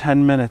under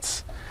 10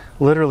 minutes.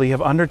 Literally, you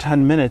have under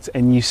 10 minutes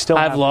and you still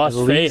have lost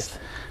at least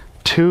faith.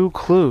 2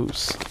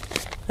 clues.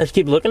 I just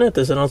keep looking at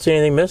this. I don't see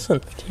anything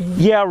missing.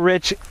 Yeah,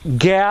 Rich.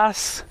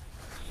 Gas.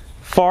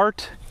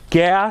 Fart.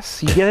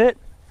 Gas. You get it?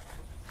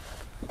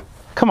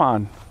 Come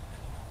on.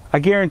 I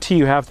guarantee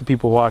you half the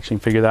people watching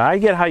figure that. I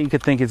get how you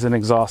could think it's an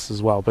exhaust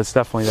as well, but it's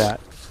definitely that.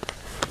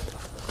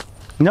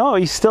 No,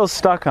 he's still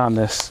stuck on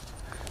this.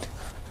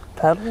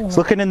 He's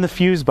looking in the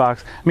fuse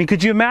box. I mean,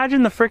 could you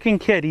imagine the freaking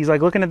kid? He's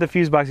like looking at the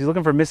fuse box. He's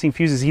looking for missing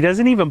fuses. He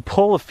doesn't even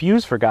pull a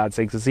fuse, for God's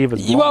sake, to see if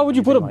it's blown. Why would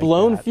you put a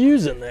blown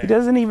fuse in there? He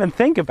doesn't even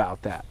think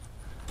about that.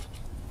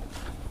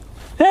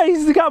 Yeah,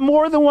 he's got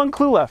more than one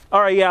clue left.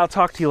 All right, yeah, I'll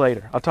talk to you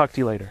later. I'll talk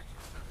to you later.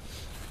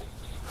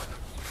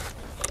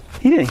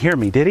 He didn't hear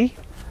me, did he?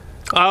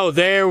 Oh,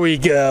 there we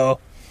go.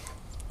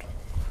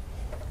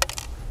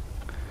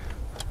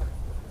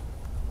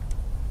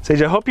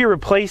 Sage, I hope you're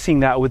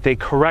replacing that with a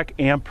correct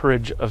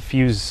amperage of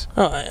fuse.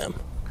 Oh, I am.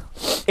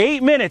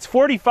 8 minutes,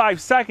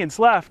 45 seconds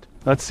left.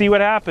 Let's see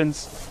what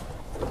happens.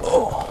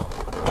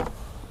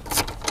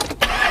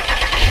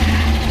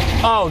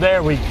 Oh,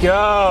 there we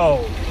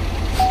go.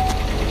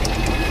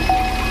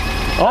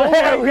 Oh,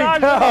 there my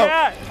God, look at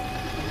that.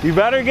 You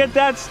better get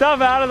that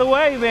stuff out of the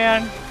way,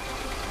 man.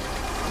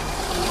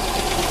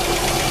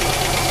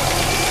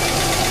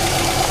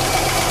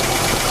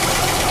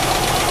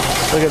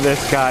 Look at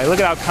this guy. Look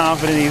at how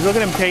confident he is. Look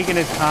at him taking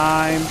his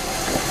time,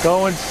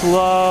 going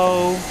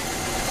slow.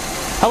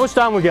 How much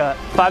time we got?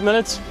 5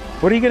 minutes?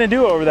 What are you going to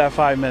do over that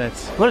 5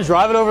 minutes? I'm going to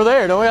drive it over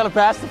there. Don't we got to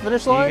pass the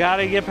finish line? You got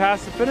to get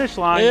past the finish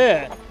line.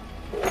 Yeah.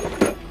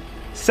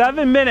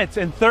 7 minutes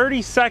and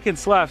 30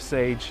 seconds left,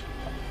 Sage.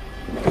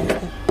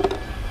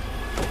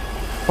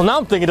 Well, now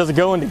I'm thinking, does it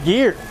go into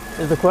gear?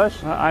 Is the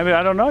question. I mean,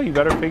 I don't know. You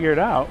better figure it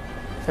out.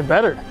 It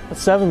better.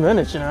 It's 7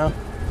 minutes, you know.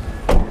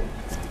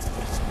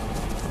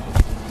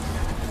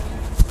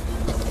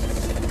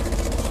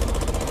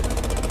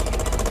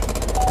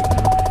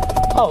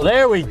 Oh,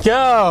 there we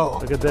go.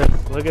 Look at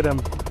this. Look at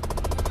him.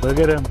 Look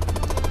at him.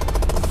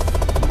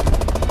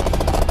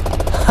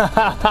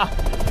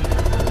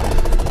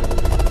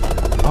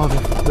 Oh,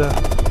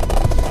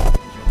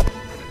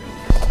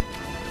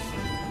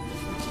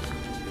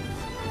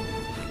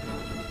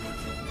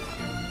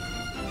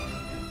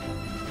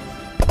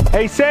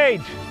 Hey,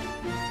 Sage!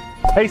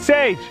 Hey,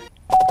 Sage!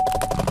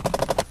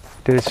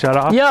 Did it shut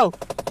off? Yo!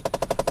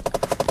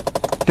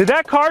 Did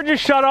that car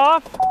just shut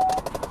off?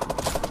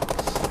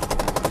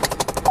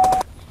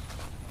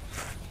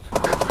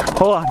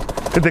 Hold on.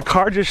 Did the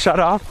car just shut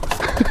off?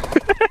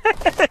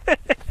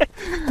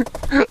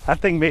 That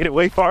thing made it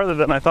way farther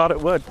than I thought it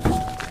would.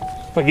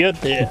 We good?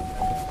 Yeah.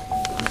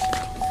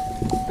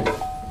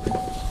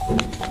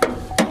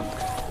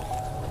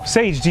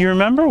 Sage, do you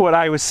remember what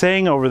I was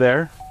saying over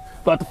there?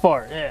 About the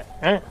fart, yeah.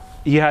 Right.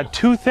 You had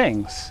two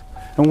things.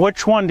 And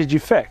which one did you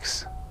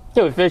fix?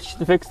 Yeah, we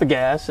fixed the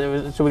gas,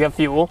 so we got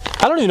fuel.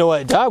 I don't even know why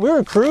it died. We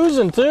were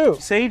cruising too.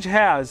 Sage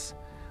has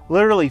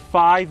literally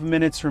 5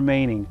 minutes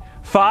remaining.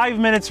 5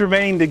 minutes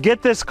remaining to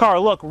get this car.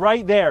 Look,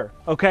 right there,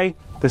 okay?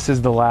 This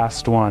is the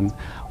last one.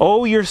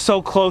 Oh, you're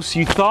so close.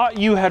 You thought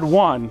you had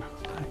won.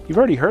 You've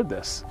already heard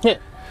this. Yeah.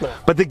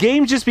 But the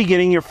game's just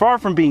beginning. You're far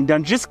from being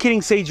done. Just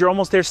kidding, Sage. You're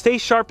almost there. Stay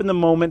sharp in the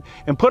moment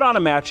and put on a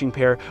matching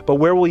pair. But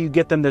where will you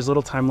get them? There's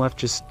little time left.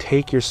 Just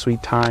take your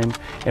sweet time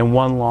and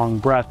one long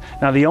breath.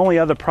 Now, the only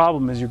other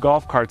problem is your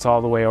golf cart's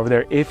all the way over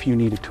there if you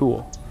need a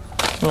tool.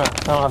 No,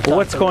 but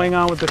what's going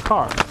on with the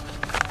car?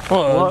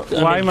 Well,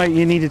 why might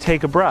you need to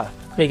take a breath?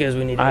 Because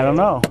we need. I don't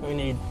know. We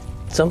need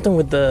something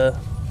with the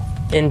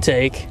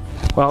intake.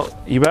 Well,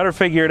 you better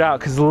figure it out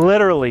because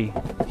literally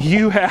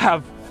you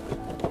have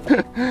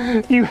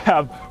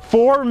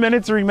 4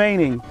 minutes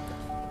remaining.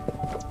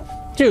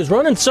 Dude, it's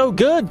running so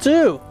good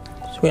too.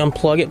 So we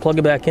unplug it, plug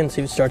it back in,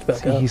 see if it starts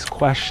back up. He's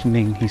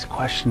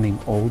questioning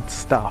old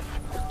stuff.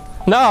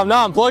 No,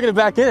 I'm plugging it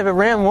back in. If it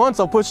ran once,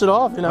 I'll push it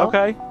off, you know?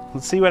 Okay,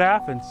 let's see what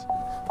happens.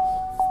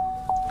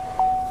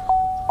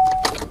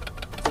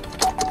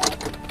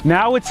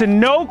 Now it's a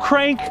no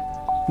crank,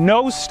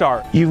 no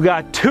start. You've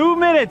got 2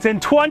 minutes and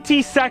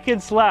 20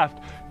 seconds left.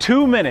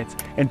 2 minutes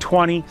and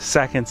 20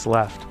 seconds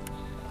left.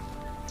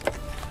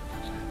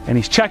 And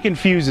he's checking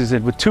fuses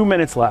in with 2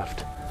 minutes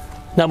left.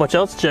 Not much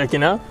else to check, you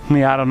know?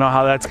 Yeah, I don't know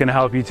how that's gonna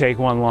help you take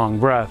one long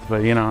breath,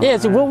 but you know. Yeah,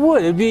 so what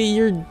would? It'd be,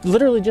 you're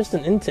literally just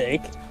an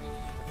intake.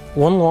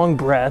 One long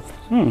breath.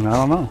 I don't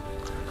know.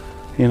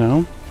 You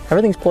know?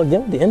 Everything's plugged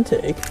in with the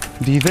intake.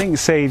 Do you think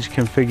Sage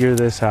can figure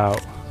this out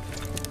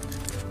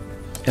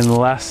in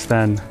less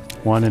than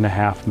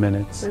 1.5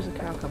 minutes? There's a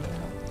cow coming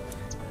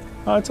out.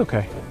 Oh, it's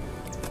okay.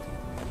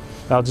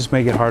 I'll just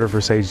make it harder for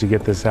Sage to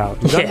get this out.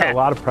 He's under a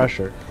lot of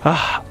pressure.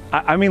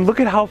 I mean, look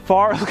at how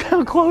far, look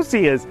how close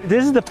he is.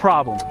 This is the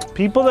problem.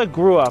 People that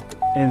grew up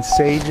in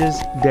Sage's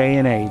day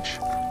and age,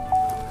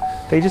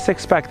 they just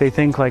expect, they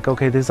think like,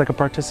 okay, this is like a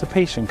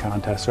participation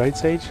contest, right,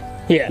 Sage?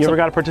 Yeah. You ever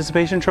got a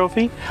participation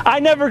trophy? I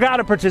never got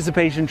a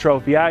participation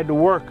trophy. I had to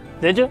work.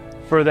 Did you?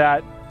 For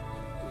that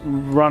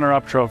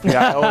runner-up trophy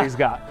I always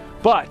got.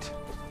 But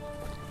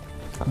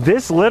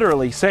this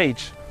literally,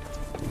 Sage,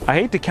 I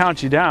hate to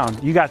count you down.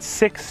 You got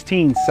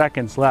 16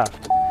 seconds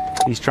left.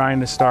 He's trying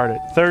to start it.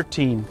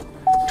 13,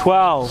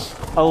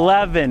 12,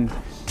 11,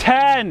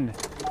 10,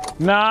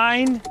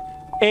 9,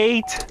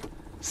 8,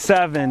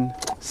 7,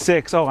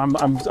 6. Oh,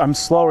 I'm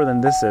slower than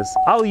this is.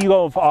 I'll you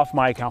go off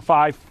my count.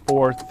 5,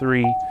 4,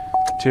 3,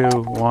 2,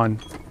 1.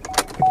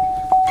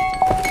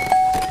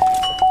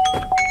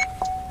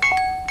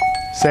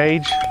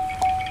 Sage,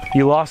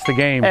 you lost the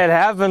game. It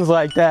happens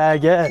like that, I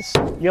guess.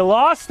 You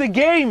lost the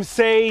game,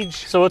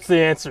 Sage. So what's the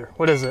answer?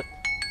 What is it?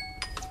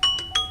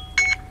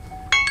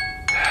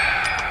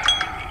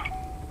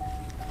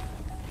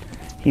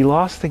 He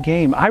lost the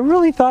game. I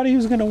really thought he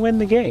was going to win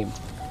the game.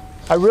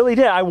 I really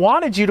did. I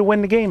wanted you to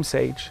win the game,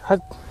 Sage.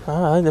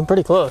 I'm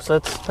pretty close.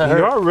 That hurt.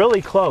 You're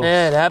really close.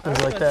 Yeah, it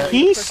happens like that.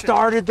 He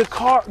started the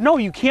car. No,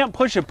 you can't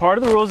push it. Part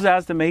of the rules is it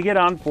has to make it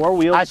on 4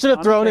 wheels. I should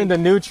have thrown into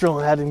neutral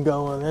and had him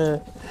going. Yeah.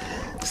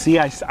 See,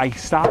 I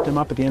stopped him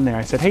up at the end there.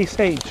 I said, hey,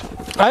 Sage.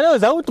 I know.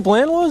 Is that what the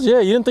plan was? Yeah,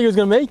 you didn't think he was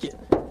going to make it.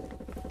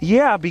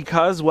 Yeah,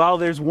 because, well,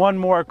 there's one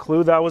more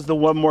clue. That was the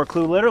one more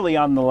clue, literally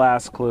on the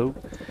last clue.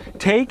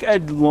 Take a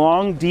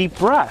long, deep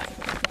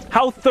breath.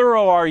 How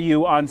thorough are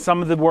you on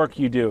some of the work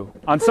you do?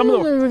 On some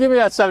of the Give me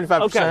that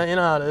 75%. Okay. You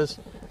know how it is.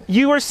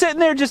 You were sitting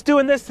there just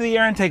doing this to the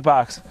air intake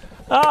box.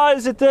 Oh,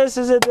 is it this?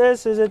 Is it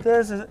this? Is it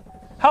this? Is it...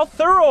 How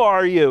thorough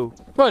are you?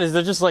 What, is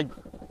it just like...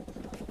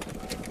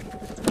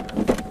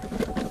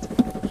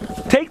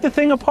 Take the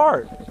thing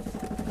apart.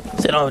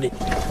 Sit on it.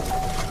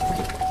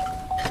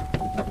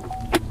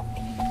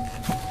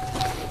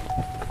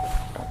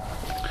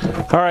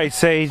 All right,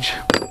 Sage.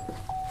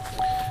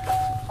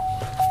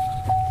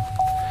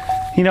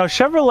 You know,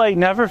 Chevrolet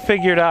never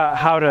figured out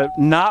how to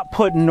not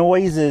put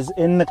noises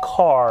in the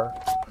car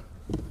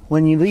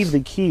when you leave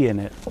the key in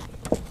it.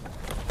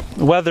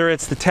 Whether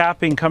it's the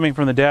tapping coming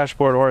from the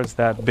dashboard or it's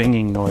that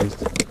binging noise.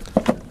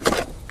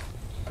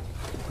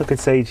 Look at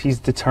Sage, he's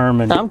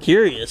determined. I'm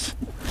curious.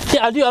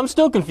 Yeah, I'm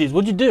still confused.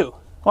 What'd you do?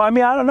 Well, I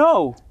mean, I don't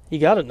know. You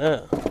gotta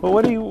know. Well,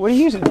 what are you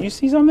using? Do you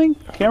see something?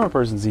 Camera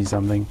person sees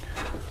something.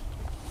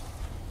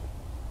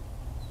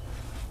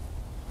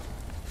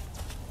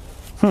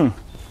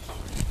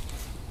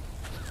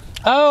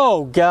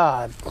 Oh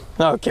God.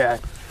 Okay.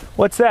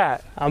 What's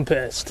that? I'm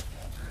pissed.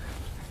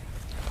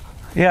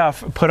 Yeah,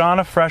 put on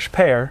a fresh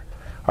pair.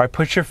 All right,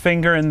 put your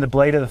finger in the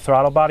blade of the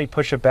throttle body,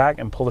 push it back,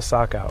 and pull the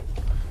sock out.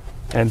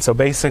 And so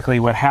basically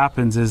what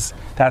happens is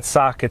that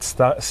sock gets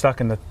stuck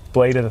in the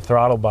blade of the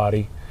throttle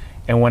body,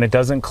 and when it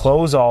doesn't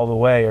close all the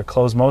way or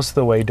close most of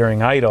the way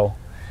during idle,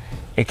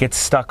 it gets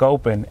stuck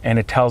open and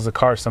it tells the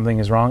car something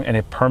is wrong, and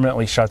it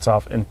permanently shuts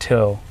off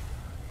until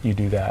you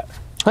do that.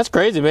 That's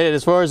crazy. Made it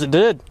as far as it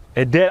did.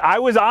 It did. I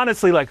was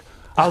honestly like,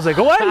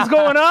 what is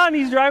going on?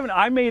 He's driving.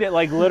 I made it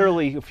like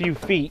literally a few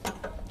feet,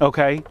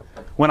 okay,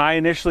 when I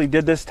initially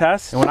did this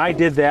test. And when I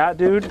did that,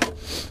 dude,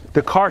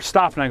 the car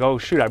stopped and I go, oh,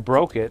 shoot, I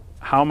broke it.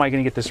 How am I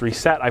going to get this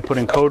reset? I put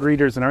in code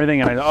readers and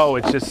everything, and I know, oh,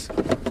 it's just,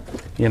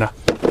 you know,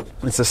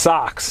 it's the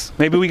socks.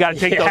 Maybe we got to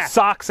take those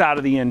socks out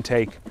of the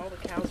intake. All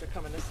the cows are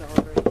coming to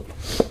celebrate.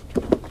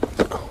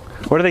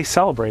 What are they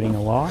celebrating,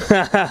 a loss?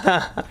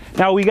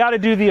 Now, we got to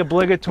do the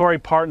obligatory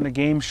part in the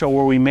game show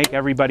where we make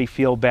everybody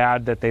feel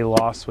bad that they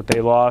lost what they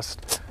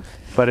lost.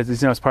 But it's,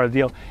 you know, it's part of the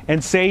deal.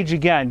 And Sage,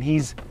 again,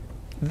 he's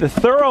the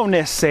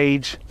thoroughness,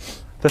 Sage.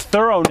 The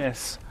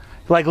thoroughness.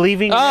 Like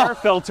leaving an air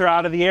filter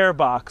out of the air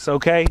box,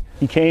 okay?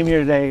 He came here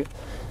today,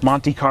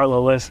 Monte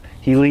Carlo-less.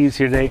 He leaves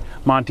here today,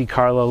 Monte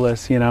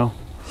Carlo-less, you know?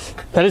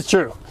 That is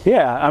true.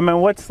 Yeah, I mean,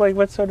 what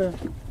sort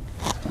of...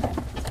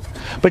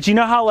 But you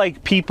know how,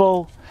 like,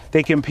 people,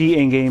 they compete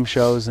in game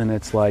shows and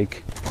it's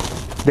like,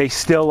 they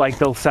still, like,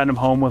 they'll send them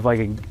home with,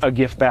 like, a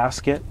gift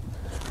basket?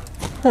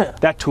 Yeah.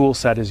 That tool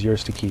set is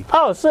yours to keep.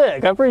 Oh,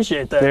 sick. I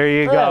appreciate that. There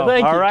you go. Yeah,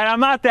 thank you. All right,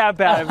 I'm not that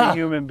bad of a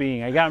human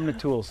being. I got him the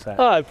tool set.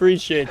 Oh, I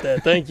appreciate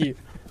that. Thank you.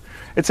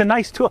 It's a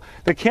nice tool.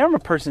 The camera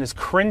person is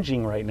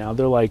cringing right now.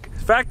 They're like...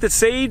 The fact that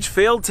Sage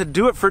failed to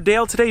do it for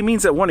Dale today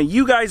means that one of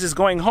you guys is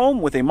going home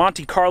with a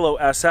Monte Carlo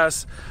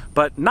SS,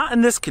 but not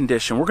in this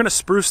condition. We're going to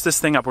spruce this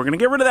thing up. We're going to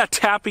get rid of that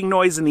tapping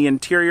noise in the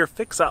interior,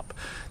 fix up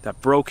that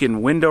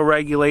broken window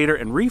regulator,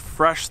 and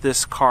refresh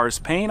this car's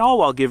paint, all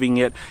while giving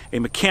it a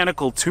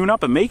mechanical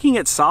tune-up and making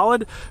it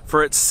solid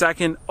for its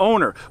second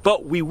owner.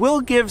 But we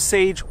will give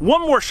Sage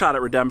one more shot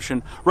at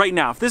redemption right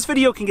now. If this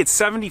video can get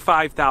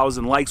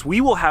 75,000 likes,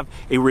 we will have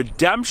a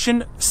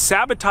redemption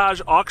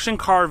sabotage auction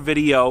car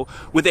video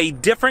with a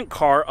different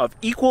car of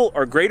equal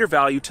or greater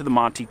value to the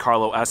Monte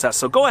Carlo SS.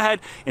 So go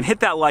ahead and hit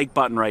that like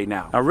button right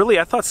now. Now really,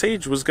 I thought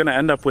Sage was going to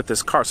end up with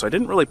this car, so I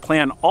didn't really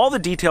plan all the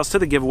details to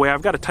the giveaway.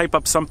 I've got to type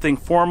up something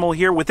formal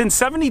here. Within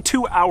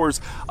 72 hours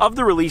of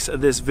the release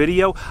of this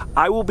video,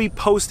 I will be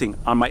posting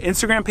on my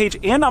Instagram page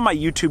and on my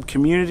YouTube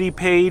community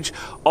page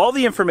all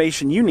the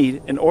information you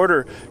need in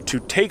order to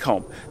take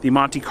home the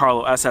Monte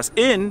Carlo SS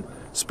in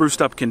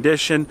spruced up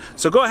condition.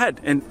 So go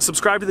ahead and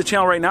subscribe to the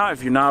channel right now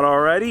if you're not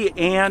already,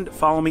 and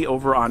follow me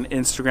over on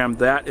Instagram.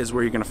 That is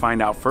where you're going to find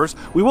out first.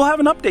 We will have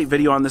an update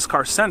video on this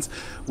car since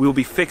we will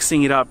be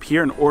fixing it up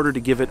here in order to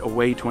give it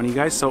away to one of you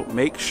guys. So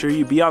make sure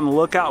you be on the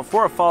lookout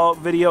for a follow-up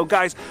video.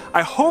 Guys,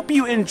 I hope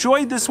you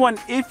enjoyed this one.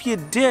 If you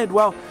did,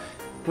 well,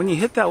 when you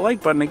hit that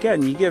like button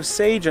again, you give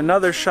Sage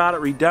another shot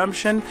at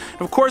redemption.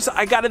 And of course,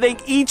 I got to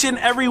thank each and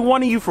every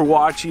one of you for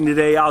watching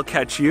today. I'll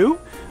catch you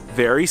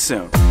very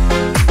soon.